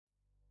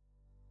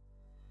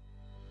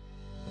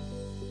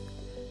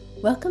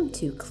Welcome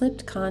to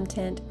clipped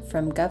content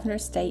from Governor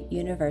State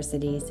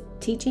University's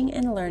Teaching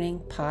and Learning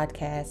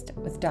podcast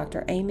with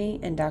Dr. Amy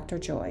and Dr.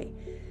 Joy.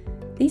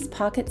 These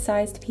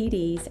pocket-sized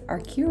PDs are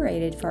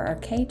curated for our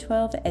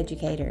K-12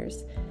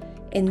 educators.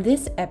 In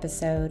this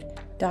episode,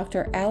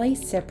 Dr.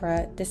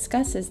 Cipra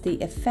discusses the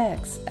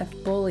effects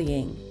of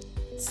bullying.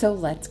 So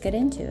let's get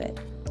into it.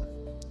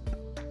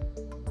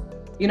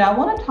 I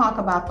want to talk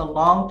about the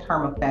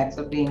long-term effects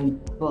of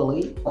being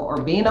bullied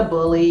or being a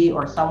bully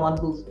or someone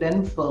who's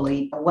been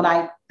bullied. When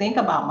I think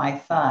about my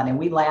son, and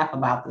we laugh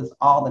about this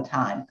all the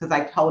time, because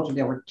I told you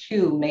there were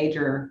two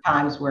major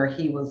times where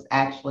he was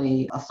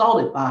actually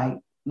assaulted by.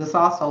 This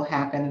also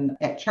happened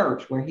at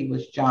church where he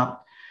was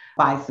jumped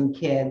by some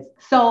kids.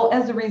 So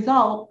as a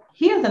result,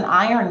 he is an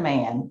Iron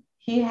Man.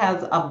 He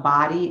has a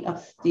body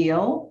of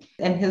steel.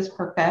 In his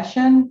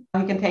profession,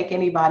 he can take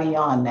anybody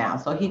on now.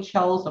 So he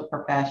chose a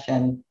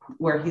profession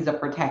where he's a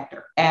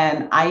protector.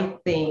 And I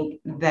think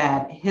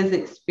that his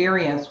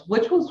experience,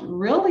 which was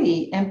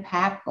really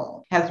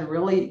impactful, has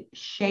really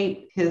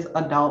shaped his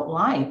adult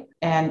life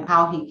and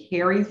how he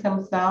carries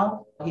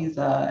himself. He's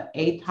a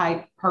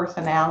A-type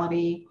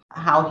personality,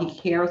 how he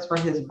cares for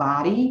his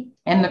body,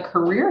 and the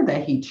career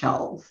that he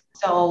chose.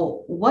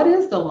 So what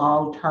is the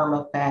long-term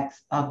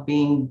effects of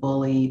being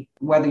bullied,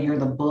 whether you're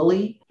the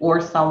bully or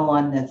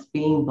someone that's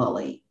being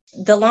bullied?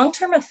 The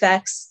long-term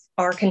effects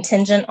are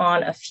contingent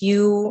on a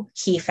few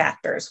key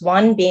factors,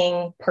 one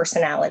being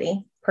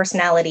personality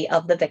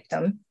of the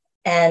victim,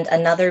 and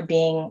another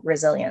being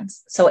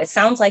resilience. So it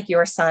sounds like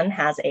your son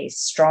has a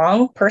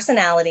strong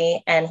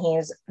personality and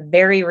he's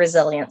very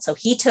resilient. So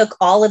he took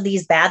all of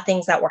these bad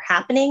things that were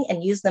happening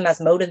and used them as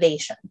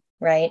motivation,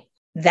 right?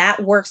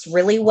 That works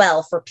really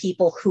well for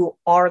people who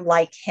are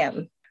like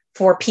him.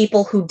 For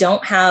people who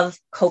don't have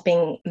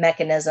coping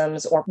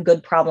mechanisms or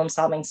good problem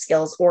solving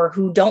skills, or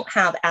who don't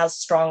have as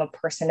strong of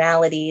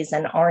personalities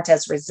and aren't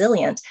as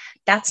resilient,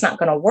 that's not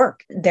going to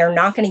work. They're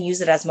not going to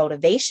use it as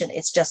motivation.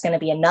 It's just going to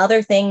be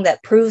another thing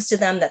that proves to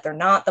them that they're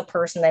not the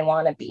person they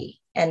want to be,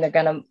 and they're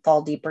going to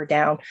fall deeper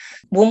down.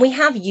 When we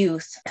have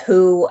youth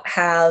who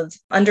have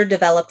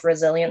underdeveloped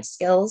resilience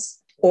skills,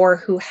 or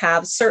who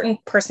have certain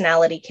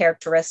personality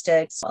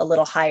characteristics, a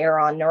little higher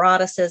on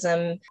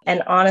neuroticism,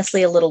 and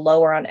honestly, a little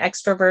lower on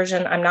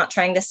extroversion. I'm not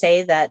trying to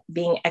say that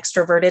being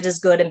extroverted is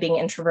good and being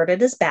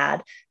introverted is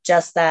bad,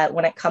 just that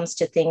when it comes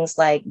to things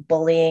like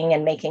bullying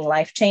and making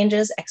life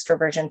changes,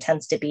 extroversion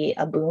tends to be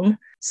a boon.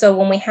 So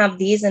when we have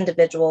these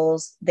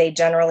individuals, they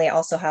generally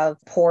also have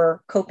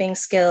poor coping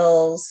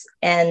skills,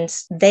 and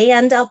they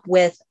end up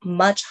with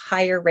much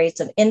higher rates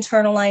of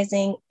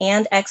internalizing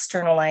and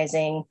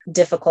externalizing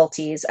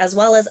difficulties, as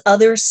well as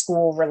other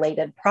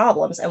school-related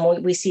problems.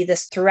 And we see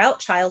this throughout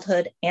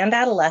childhood and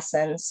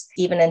adolescence,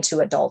 even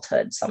into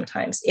adulthood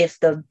sometimes. If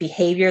the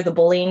behavior, the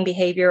bullying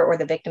behavior or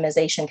the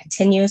victimization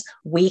continues,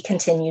 we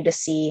continue to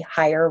see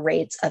higher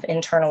rates of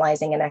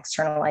internalizing and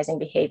externalizing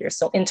behaviors.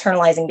 So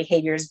internalizing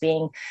behaviors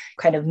being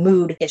kind of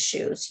mood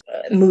issues,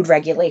 mood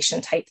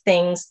regulation type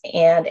things,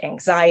 and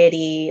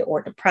anxiety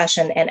or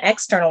depression, and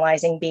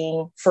externalizing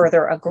being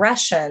further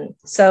aggression.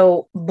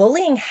 So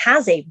bullying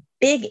has a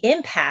big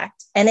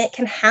impact, and it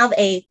can have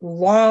a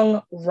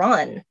long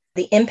run.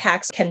 The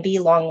impacts can be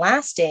long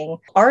lasting.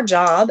 Our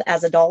job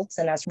as adults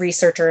and as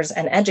researchers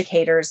and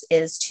educators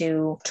is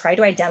to try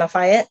to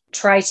identify it,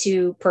 try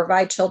to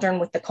provide children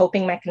with the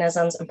coping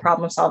mechanisms and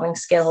problem solving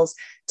skills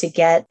to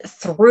get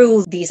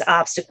through these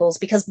obstacles,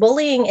 because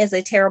bullying is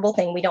a terrible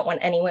thing. We don't want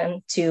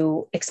anyone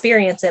to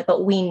experience it,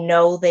 but we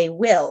know they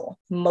will.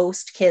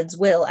 Most kids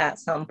will at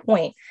some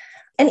point.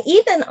 And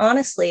even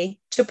honestly,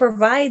 to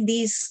provide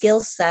these skill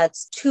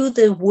sets to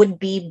the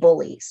would-be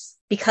bullies.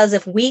 Because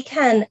if we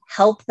can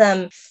help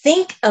them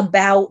think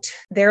about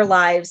their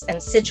lives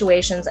and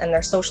situations and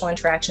their social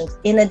interactions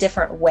in a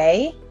different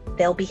way,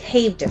 they'll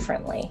behave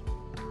differently.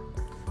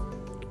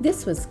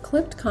 This was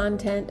clipped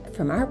content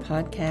from our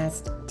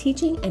podcast,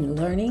 Teaching and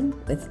Learning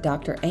with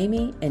Dr.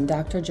 Amy and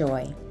Dr.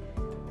 Joy.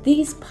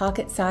 These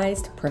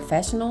pocket-sized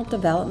professional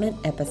development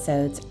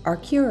episodes are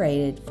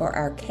curated for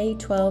our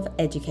K-12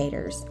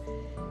 educators.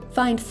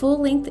 Find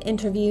full-length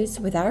interviews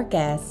with our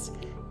guests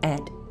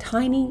at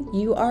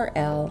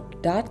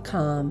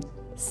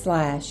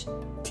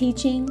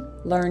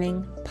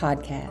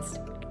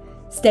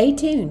tinyurl.com/teachinglearningpodcast. Stay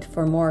tuned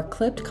for more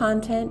clipped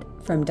content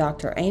from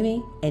Dr.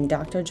 Amy and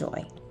Dr.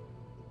 Joy.